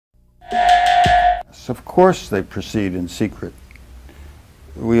attacks. Of course they proceed in secret.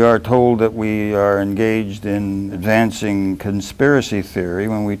 We are told that we are engaged in advancing conspiracy theory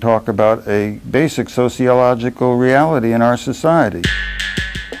when we talk about a basic sociological reality in our society.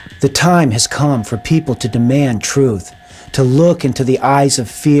 The time has come for people to demand truth, to look into the eyes of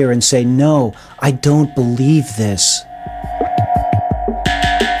fear and say, no, I don't believe this.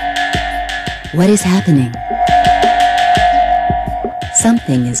 What is happening?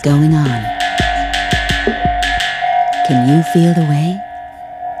 Something is going on. Can you feel the way?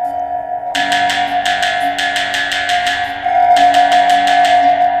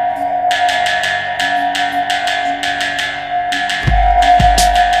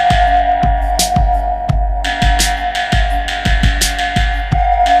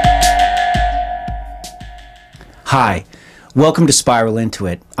 Hi, welcome to Spiral Into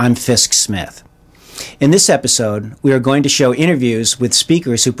It. I'm Fisk Smith. In this episode, we are going to show interviews with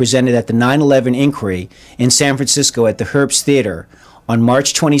speakers who presented at the 9/11 inquiry in San Francisco at the Herbst Theater on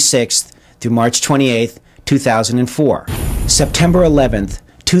March 26th through March 28th, 2004. September 11th,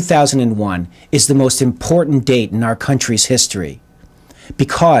 2001 is the most important date in our country's history,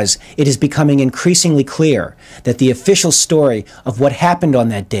 because it is becoming increasingly clear that the official story of what happened on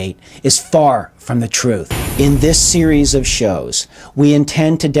that date is far from the truth. In this series of shows, we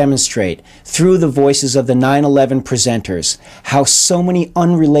intend to demonstrate through the voices of the 9/11 presenters how so many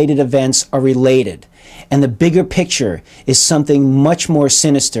unrelated events are related, and the bigger picture is something much more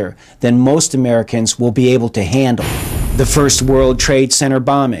sinister than most Americans will be able to handle. The first World Trade Center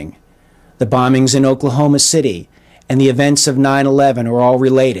bombing, the bombings in Oklahoma City, and the events of 9/11 are all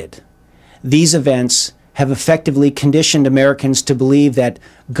related. These events have effectively conditioned Americans to believe that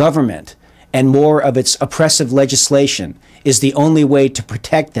government and more of its oppressive legislation is the only way to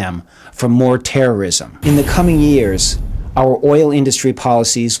protect them from more terrorism. In the coming years, our oil industry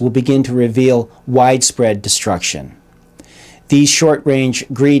policies will begin to reveal widespread destruction. These short-range,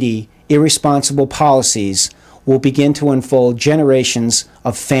 greedy, irresponsible policies will begin to unfold generations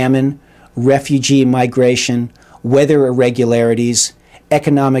of famine, refugee migration, weather irregularities,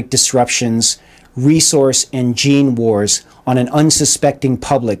 economic disruptions, resource and gene wars on an unsuspecting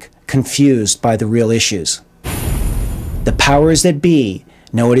public confused by the real issues. The powers that be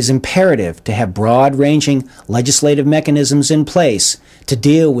know it is imperative to have broad-ranging legislative mechanisms in place to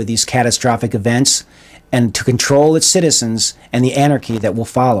deal with these catastrophic events and to control its citizens and the anarchy that will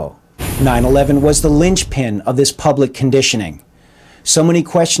follow. 9/11 was the linchpin of this public conditioning. So many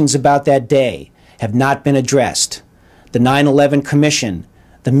questions about that day have not been addressed. The 9/11 Commission,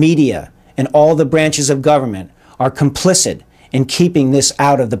 the media, and all the branches of government are complicit in keeping this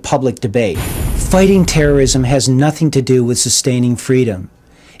out of the public debate. Fighting terrorism has nothing to do with sustaining freedom.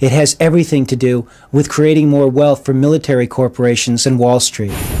 It has everything to do with creating more wealth for military corporations and Wall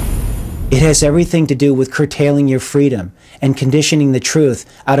Street. It has everything to do with curtailing your freedom and conditioning the truth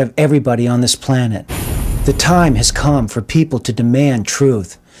out of everybody on this planet. The time has come for people to demand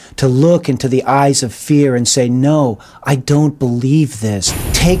truth, to look into the eyes of fear and say, no, I don't believe this.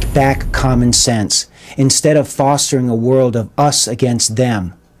 Take back common sense instead of fostering a world of us against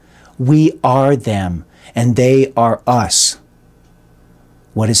them. We are them, and they are us.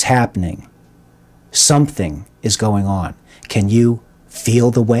 What is happening? Something is going on. Can you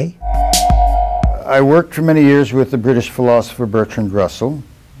feel the way? I worked for many years with the British philosopher Bertrand Russell.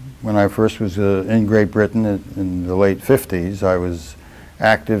 When I first was in Great Britain in the late 50s, I was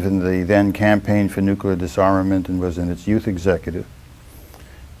active in the then campaign for nuclear disarmament and was in its youth executive,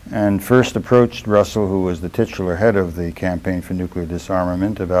 and first approached Russell, who was the titular head of the campaign for nuclear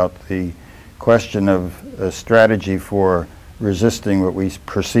disarmament, about the question of a strategy for resisting what we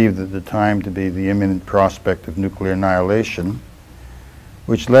perceived at the time to be the imminent prospect of nuclear annihilation,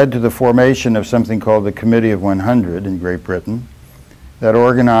 which led to the formation of something called the Committee of 100 in Great Britain that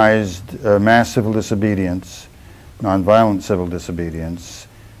organized mass civil disobedience, nonviolent civil disobedience,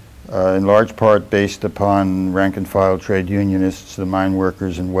 in large part based upon rank-and-file trade unionists, the mine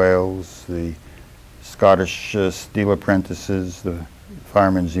workers in Wales, the Scottish steel apprentices, the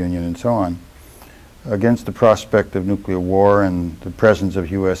Firemen's Union, and so on, against the prospect of nuclear war and the presence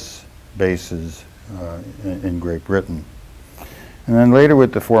of U.S. bases in Great Britain. And then later,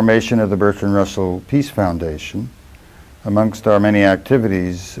 with the formation of the Bertrand Russell Peace Foundation, amongst our many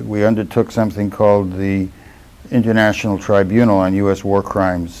activities, we undertook something called the International Tribunal on U.S. War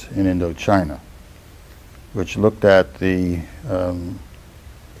Crimes in Indochina, which looked at the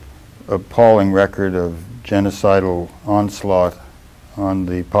appalling record of genocidal onslaught on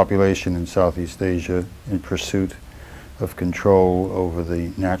the population in Southeast Asia in pursuit of control over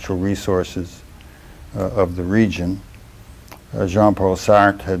the natural resources of the region. Jean-Paul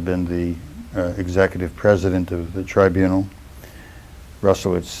Sartre had been the executive president of the tribunal.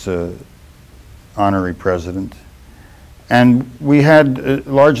 Russell, its honorary president. And we had a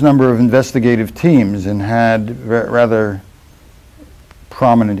large number of investigative teams and had rather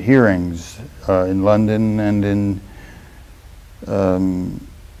prominent hearings in London and in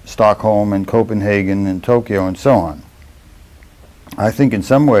Stockholm and Copenhagen and Tokyo and so on. I think in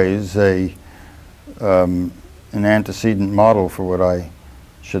some ways an antecedent model for what I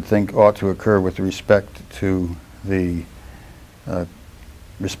should think ought to occur with respect to the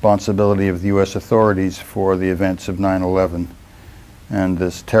responsibility of the U.S. authorities for the events of 9/11 and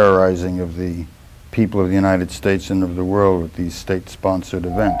this terrorizing of the people of the United States and of the world with these state-sponsored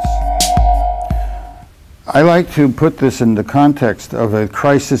events. I like to put this in the context of a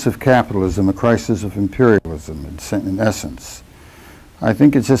crisis of capitalism, a crisis of imperialism in essence. I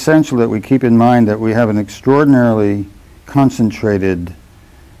think it's essential that we keep in mind that we have an extraordinarily concentrated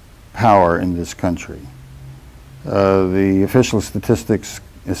power in this country. The official statistics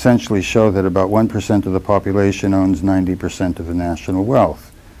essentially show that about 1% of the population owns 90% of the national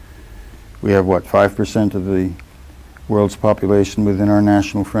wealth. We have, what, 5% of the world's population within our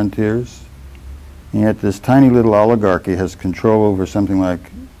national frontiers? And yet this tiny little oligarchy has control over something like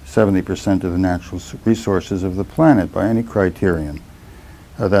 70% of the natural resources of the planet by any criterion.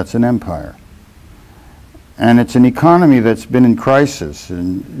 That's an empire. And it's an economy that's been in crisis.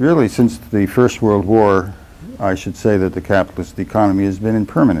 And really since the First World War, I should say that the capitalist economy has been in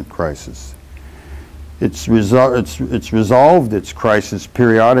permanent crisis. It's resolved its crisis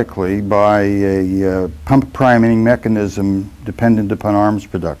periodically by a pump priming mechanism dependent upon arms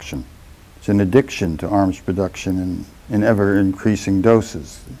production. It's an addiction to arms production in ever-increasing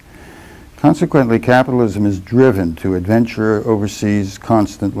doses. Consequently, capitalism is driven to adventure overseas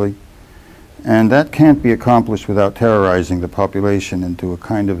constantly, and that can't be accomplished without terrorizing the population into a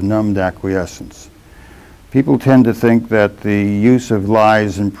kind of numbed acquiescence. People tend to think that the use of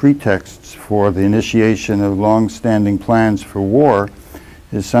lies and pretexts for the initiation of long-standing plans for war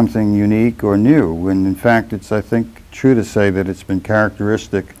is something unique or new, when in fact it's, I think, true to say that it's been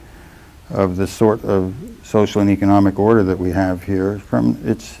characteristic of the sort of social and economic order that we have here from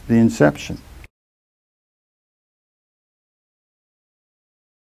the inception.